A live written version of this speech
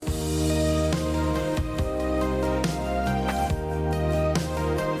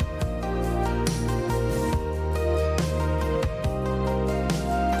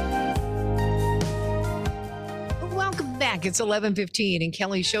back. It's 11:15 and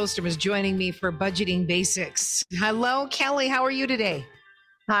Kelly Showstrom is joining me for Budgeting Basics. Hello, Kelly. How are you today?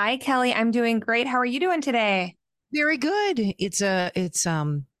 Hi, Kelly. I'm doing great. How are you doing today? Very good. It's a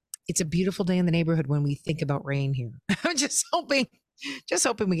beautiful day in the neighborhood when we think about rain here. I'm just hoping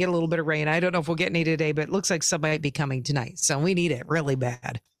we get a little bit of rain. I don't know if we'll get any today, but it looks like some might be coming tonight. So we need it really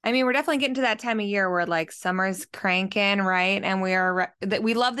bad. I mean, we're definitely getting to that time of year where like summer's cranking, right? And that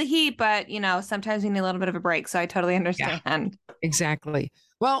we love the heat, but sometimes we need a little bit of a break. So I totally Yeah, understand. exactly.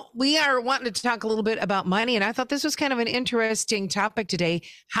 Well, we are wanting to talk a little bit about money, and I thought this was kind of an interesting topic today,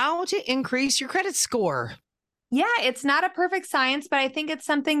 how to increase your credit score. Yeah, it's not a perfect science, but I think it's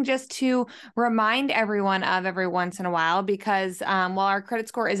something just to remind everyone of every once in a while because while our credit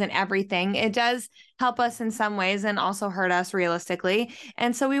score isn't everything, it does help us in some ways and also hurt us realistically.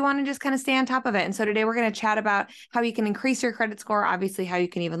 And so we want to just kind of stay on top of it. And so today we're going to chat about how you can increase your credit score, obviously, how you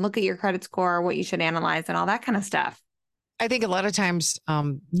can even look at your credit score, what you should analyze, and all that kind of stuff. I think a lot of times,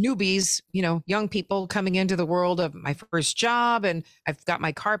 newbies, young people coming into the world of my first job and I've got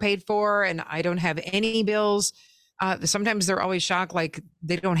my car paid for and I don't have any bills. Sometimes they're always shocked, like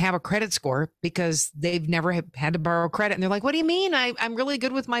they don't have a credit score because they've never had to borrow credit. And they're like, what do you mean? I'm really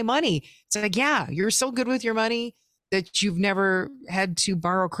good with my money. It's like, yeah, you're so good with your money that you've never had to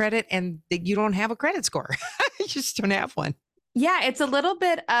borrow credit and that you don't have a credit score. You just don't have one. Yeah, it's a little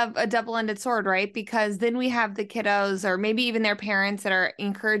bit of a double-ended sword, right? Because then we have the kiddos or maybe even their parents that are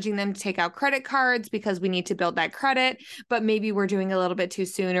encouraging them to take out credit cards because we need to build that credit, but maybe we're doing a little bit too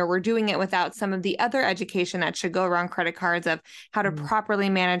soon or we're doing it without some of the other education that should go around credit cards of how to properly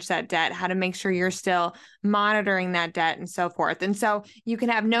manage that debt, how to make sure you're still monitoring that debt and so forth. And so you can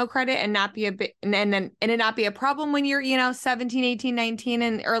have no credit and not be a bit and it not be a problem when you're, 17, 18, 19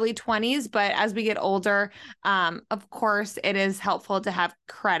 and early 20s, but as we get older, of course, it is helpful to have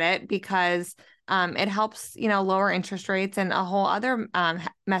credit because it helps, lower interest rates and a whole other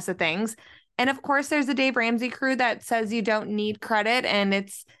mess of things. And of course, there's the Dave Ramsey crew that says you don't need credit, and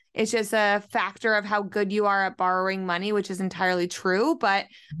it's just a factor of how good you are at borrowing money, which is entirely true. But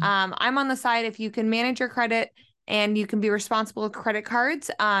I'm on the side if you can manage your credit and you can be responsible with credit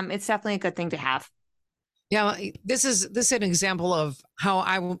cards, it's definitely a good thing to have. Yeah, this is an example of how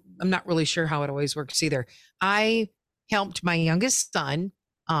I'm not really sure how it always works either. I helped my youngest son.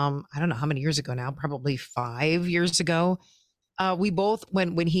 I don't know how many years ago now, probably 5 years ago. We both,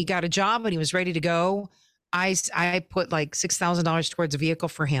 when he got a job and he was ready to go, I put like $6,000 towards a vehicle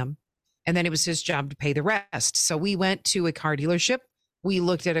for him, and then it was his job to pay the rest. So we went to a car dealership. We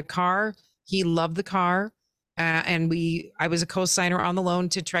looked at a car. He loved the car. And I was a co-signer on the loan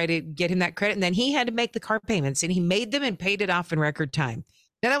to try to get him that credit. And then he had to make the car payments, and he made them and paid it off in record time.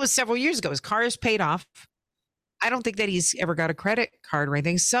 Now that was several years ago. His car is paid off. I don't think that he's ever got a credit card or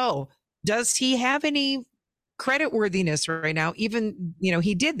anything. So does he have any credit worthiness right now? Even,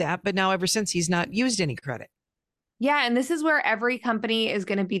 he did that, but now ever since he's not used any credit. Yeah, and this is where every company is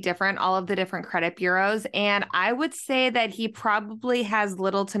going to be different, all of the different credit bureaus. And I would say that he probably has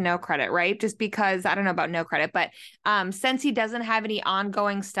little to no credit, right? Just because I don't know about no credit, but since he doesn't have any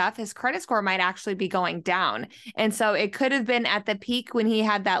ongoing stuff, his credit score might actually be going down. And so it could have been at the peak when he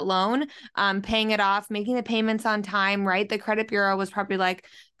had that loan, paying it off, making the payments on time, right? The credit bureau was probably like,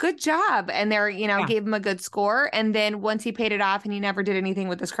 good job. And they're, Yeah. gave him a good score. And then once he paid it off and he never did anything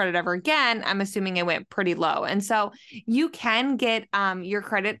with his credit ever again, I'm assuming it went pretty low. And so you can get your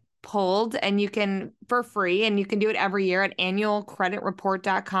credit pulled and you can for free, and you can do it every year at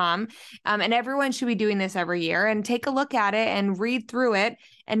annualcreditreport.com. And everyone should be doing this every year, and take a look at it and read through it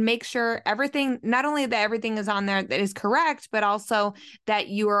and make sure everything, not only that everything is on there that is correct, but also that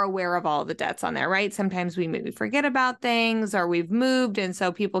you are aware of all the debts on there, right? Sometimes we maybe forget about things or we've moved, and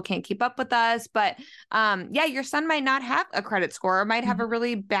so people can't keep up with us. But yeah, your son might not have a credit score or might have a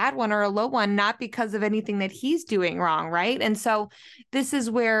really bad one or a low one, not because of anything that he's doing wrong, right? And so this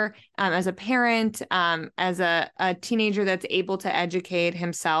is where, as a parent, as a teenager that's able to educate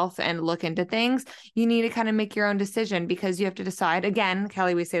himself and look into things, you need to kind of make your own decision, because you have to decide. Again,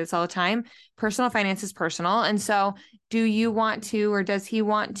 Kelly, we say this all the time, personal finance is personal. And so do you want to, or does he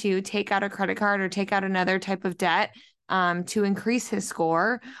want to take out a credit card or take out another type of debt to increase his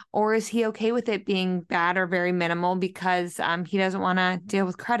score? Or is he okay with it being bad or very minimal because he doesn't want to deal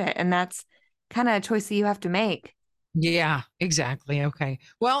with credit? And that's kind of a choice that you have to make. Yeah, exactly. Okay.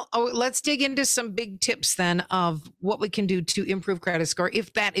 Well, let's dig into some big tips then of what we can do to improve credit score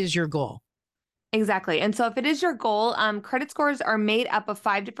if that is your goal. Exactly. And so if it is your goal, credit scores are made up of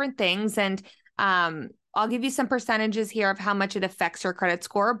 5 different things. And I'll give you some percentages here of how much it affects your credit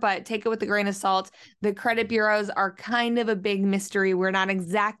score, but take it with a grain of salt. The credit bureaus are kind of a big mystery. We're not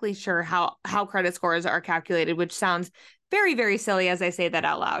exactly sure how credit scores are calculated, which sounds very, very silly as I say that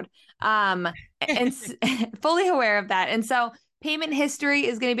out loud. And fully aware of that. And so payment history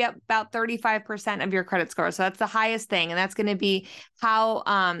is going to be about 35% of your credit score. So that's the highest thing. And that's going to be how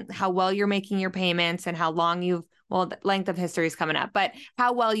well you're making your payments and how long the length of history is coming up, but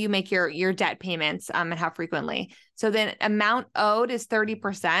how well you make your debt payments and how frequently. So then amount owed is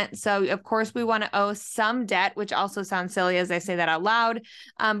 30%. So of course we want to owe some debt, which also sounds silly as I say that out loud.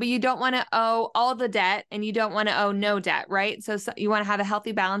 But you don't want to owe all the debt and you don't want to owe no debt, right? So you want to have a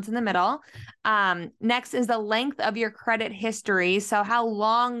healthy balance in the middle. Next is the length of your credit history. So how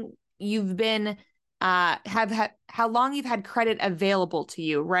long you've been how long you've had credit available to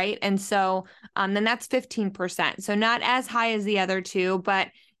you, right? And so then that's 15%. So not as high as the other two, but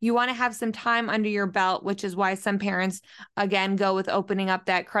you want to have some time under your belt, which is why some parents, again, go with opening up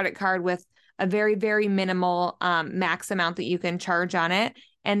that credit card with a very, very minimal max amount that you can charge on it.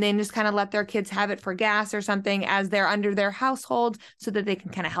 And then just kind of let their kids have it for gas or something as they're under their household so that they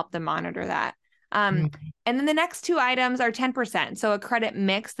can kind of help them monitor that. And then the next two items are 10%. So a credit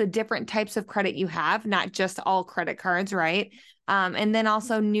mix, the different types of credit you have, not just all credit cards, right? And then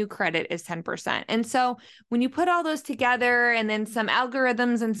also new credit is 10%. And so when you put all those together and then some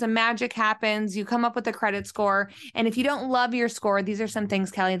algorithms and some magic happens, you come up with a credit score. And if you don't love your score, these are some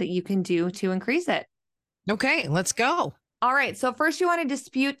things, Kelly, that you can do to increase it. Okay, let's go. All right. So first you want to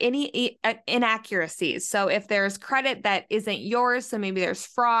dispute any inaccuracies. So if there's credit that isn't yours, so maybe there's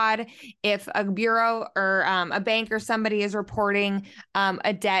fraud, if a bureau or a bank or somebody is reporting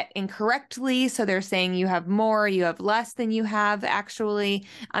a debt incorrectly, so they're saying you have more, you have less than you have actually,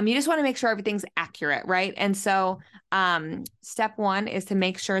 you just want to make sure everything's accurate, right? And so step one is to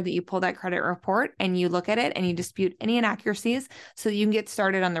make sure that you pull that credit report and you look at it and you dispute any inaccuracies so that you can get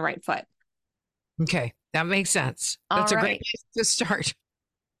started on the right foot. Okay. That makes sense. That's a great place to start.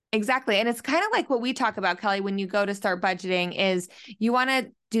 Exactly. And it's kind of like what we talk about, Kelly, when you go to start budgeting is you want to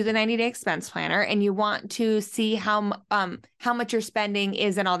do the 90-day expense planner and you want to see how much your spending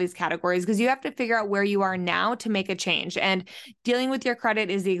is in all these categories, because you have to figure out where you are now to make a change. And dealing with your credit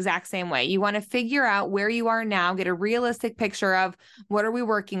is the exact same way. You want to figure out where you are now, get a realistic picture of what are we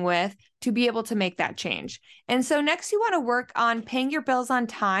working with to be able to make that change. And so next you want to work on paying your bills on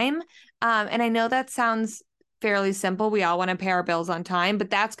time. And I know that sounds fairly simple. We all want to pay our bills on time,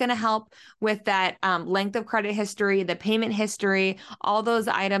 but that's going to help with that length of credit history, the payment history, all those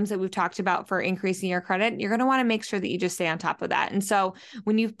items that we've talked about for increasing your credit. You're going to want to make sure that you just stay on top of that. And so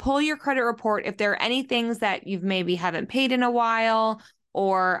when you pull your credit report, if there are any things that you've maybe haven't paid in a while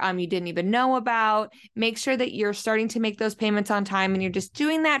or you didn't even know about, make sure that you're starting to make those payments on time and you're just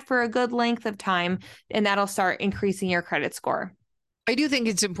doing that for a good length of time, and that'll start increasing your credit score. I do think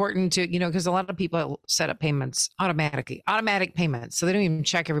it's important to, because a lot of people set up payments automatic payments. So they don't even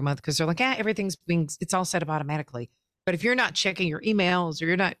check every month because they're like, it's all set up automatically. But if you're not checking your emails or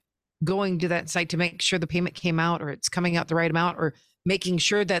you're not going to that site to make sure the payment came out or it's coming out the right amount, or making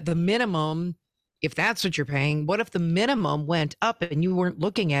sure that the minimum, if that's what you're paying, what if the minimum went up and you weren't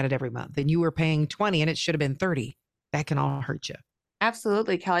looking at it every month and you were paying 20 and it should have been 30? That can all hurt you.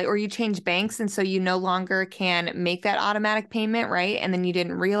 Absolutely, Kelly. Or you change banks and so you no longer can make that automatic payment, right? And then you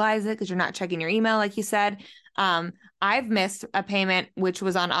didn't realize it because you're not checking your email, like you said. I've missed a payment which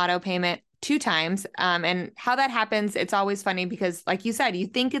was on auto payment 2 times. And how that happens, it's always funny because like you said, you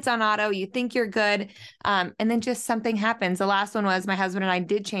think it's on auto, you think you're good. And then just something happens. The last one was my husband and I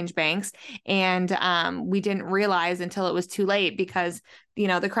did change banks and we didn't realize until it was too late because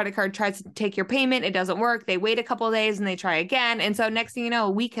the credit card tries to take your payment. It doesn't work. They wait a couple of days and they try again. And so next thing you know,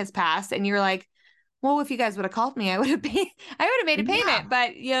 a week has passed and you're like, well, if you guys would have called me, I would have made a payment. Yeah.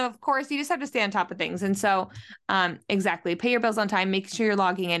 But of course, you just have to stay on top of things. And so, exactly, pay your bills on time. Make sure you're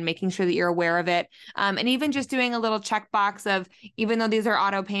logging in, making sure that you're aware of it, and even just doing a little checkbox of, even though these are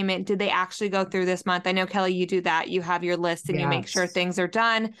auto payment, did they actually go through this month? I know, Kelly, you do that. You have your list and you make sure things are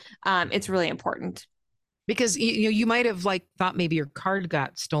done. It's really important. Because you might have thought maybe your card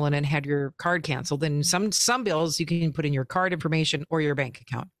got stolen and had your card canceled. And some bills you can put in your card information or your bank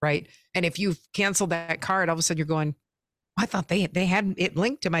account, right? And if you've canceled that card, all of a sudden you're going, I thought they had it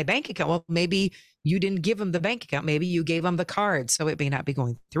linked to my bank account. Well, maybe you didn't give them the bank account. Maybe you gave them the card, so it may not be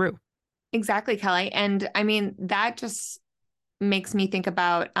going through. Exactly, Kelly. And I mean, that just makes me think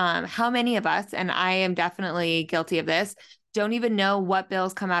about how many of us, and I am definitely guilty of this, don't even know what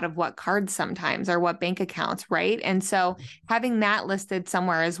bills come out of what cards sometimes or what bank accounts, right? And so having that listed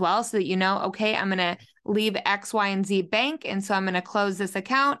somewhere as well so that okay, I'm going to leave X, Y, and Z bank. And so I'm going to close this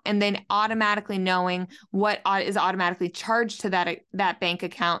account, and then automatically knowing what is automatically charged to that bank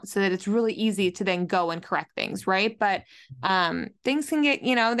account, so that it's really easy to then go and correct things. Right. But things can get,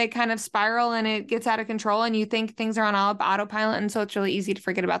 they kind of spiral and it gets out of control, and you think things are on autopilot. And so it's really easy to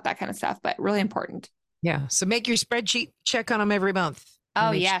forget about that kind of stuff, but really important. Yeah. So make your spreadsheet, check on them every month. Oh,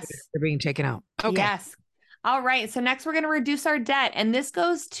 yes. Sure they're being taken out. Okay. Yes. All right. So next we're going to reduce our debt. And this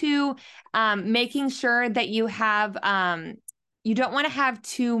goes to making sure that you have, you don't want to have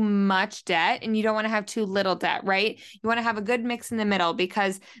too much debt and you don't want to have too little debt, right? You want to have a good mix in the middle,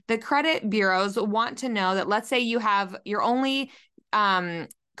 because the credit bureaus want to know that, let's say you have your only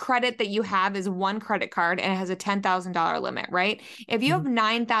credit that you have is one credit card and it has a $10,000 limit, right? If you have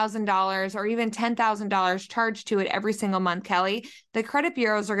 $9,000 or even $10,000 charged to it every single month, Kelly, the credit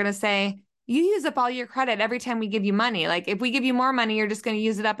bureaus are going to say, you use up all your credit every time we give you money. Like, if we give you more money, you're just going to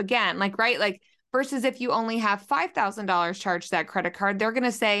use it up again. Like, right? Like, versus if you only have $5,000 charged to that credit card, they're going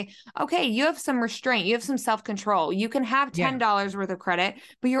to say, okay, you have some restraint, you have some self-control. You can have $10 worth of credit,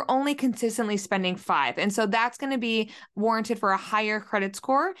 but you're only consistently spending $5. And so that's going to be warranted for a higher credit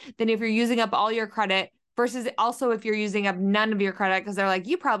score than if you're using up all your credit, versus also if you're using up none of your credit, because they're like,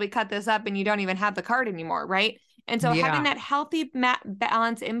 you probably cut this up and you don't even have the card anymore, right? And so having that healthy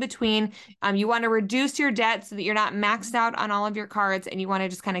balance in between, you want to reduce your debt so that you're not maxed out on all of your cards, and you want to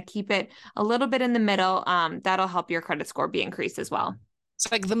just kind of keep it a little bit in the middle. That'll help your credit score be increased as well.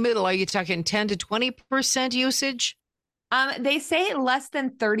 It's like the middle. Are you talking 10 to 20% usage? They say less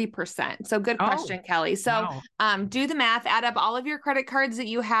than 30%. So good question, Kelly. So do the math, add up all of your credit cards that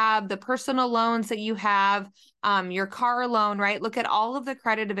you have, the personal loans that you have, your car loan, right? Look at all of the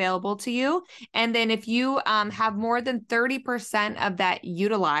credit available to you. And then if you have more than 30% of that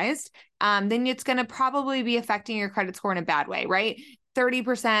utilized, then it's going to probably be affecting your credit score in a bad way, right?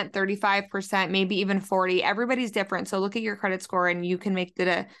 30%, 35%, maybe even 40. Everybody's different. So look at your credit score and you can make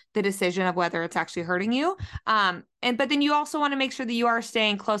the decision of whether it's actually hurting you. But then you also want to make sure that you are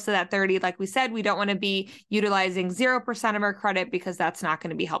staying close to that 30. Like we said, we don't want to be utilizing 0% of our credit, because that's not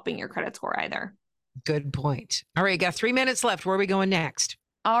going to be helping your credit score either. Good point. All right, got 3 minutes left. Where are we going next?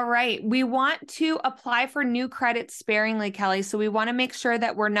 All right. We want to apply for new credit sparingly, Kelly. So we want to make sure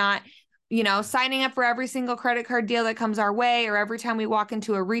that we're not signing up for every single credit card deal that comes our way, or every time we walk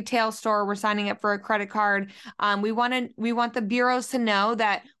into a retail store, we're signing up for a credit card. We want the bureaus to know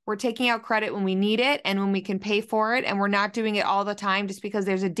that we're taking out credit when we need it and when we can pay for it. And we're not doing it all the time just because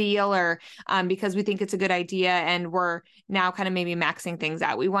there's a deal, or because we think it's a good idea and we're now kind of maybe maxing things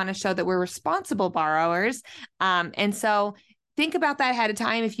out. We want to show that we're responsible borrowers. And so think about that ahead of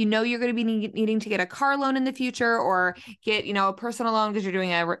time. If you know you're going to be needing to get a car loan in the future, or get, a personal loan because you're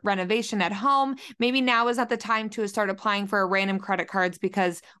doing a renovation at home, maybe now is not the time to start applying for random credit cards,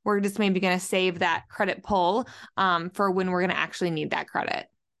 because we're just maybe going to save that credit pull for when we're going to actually need that credit.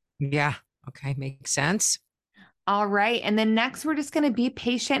 Yeah. Okay. Makes sense. All right. And then next, we're just going to be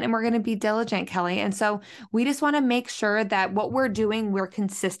patient and we're going to be diligent, Kelly. And so we just want to make sure that what we're doing, we're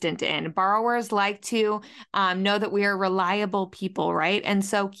consistent in. Borrowers like to know that we are reliable people, right? And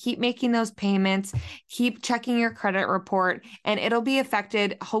so keep making those payments, keep checking your credit report, and it'll be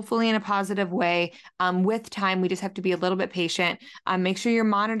affected hopefully in a positive way with time. We just have to be a little bit patient. Make sure you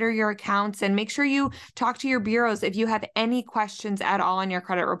monitor your accounts, and make sure you talk to your bureaus if you have any questions at all on your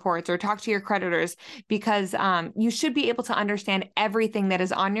credit reports, or talk to your creditors, because you should be able to understand everything that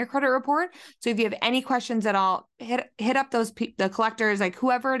is on your credit report. So if you have any questions at all, hit up the collectors, like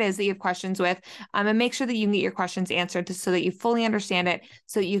whoever it is that you have questions with, and make sure that you can get your questions answered so that you fully understand it,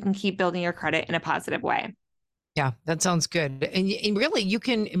 so that you can keep building your credit in a positive way. Yeah, that sounds good. And really, you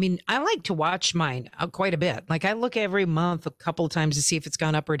can, I like to watch mine quite a bit. Like, I look every month a couple of times to see if it's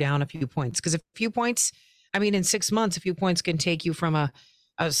gone up or down a few points. Because a few points, in 6 months, a few points can take you from a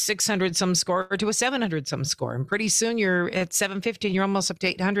 600 some score to a 700 some score. And pretty soon you're at 750 and you're almost up to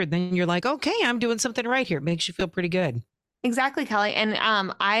 800. Then you're like, okay, I'm doing something right here. It makes you feel pretty good. Exactly, Kelly. And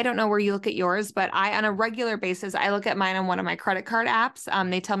I don't know where you look at yours, but on a regular basis, I look at mine on one of my credit card apps.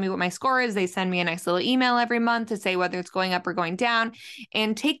 They tell me what my score is. They send me a nice little email every month to say whether it's going up or going down,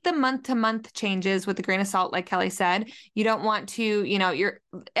 and take the month to month changes with a grain of salt. Like Kelly said, you don't want to,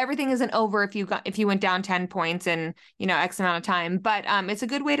 everything isn't over if you went down 10 points in, X amount of time, but it's a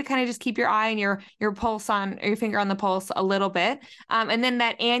good way to kind of just keep your eye and your pulse on, or your finger on the pulse a little bit. And then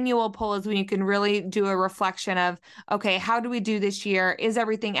that annual pull is when you can really do a reflection of, okay, how do we do this year? Is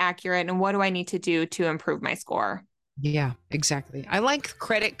everything accurate? And what do I need to do to improve my score? Yeah, exactly. I like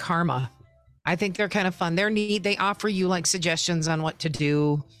Credit Karma. I think they're kind of fun. They offer you like suggestions on what to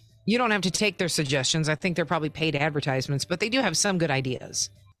do. You don't have to take their suggestions. I think they're probably paid advertisements, but they do have some good ideas.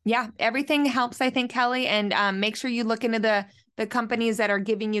 Yeah, everything helps, I think, Kelly. And make sure you look into the companies that are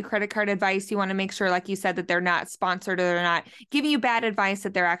giving you credit card advice. You want to make sure, like you said, that they're not sponsored or they're not giving you bad advice,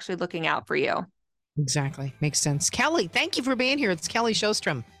 that they're actually looking out for you. Exactly. Makes sense. Kelly, thank you for being here. It's Kelly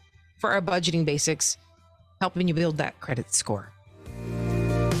Shostrom for our budgeting basics, helping you build that credit score.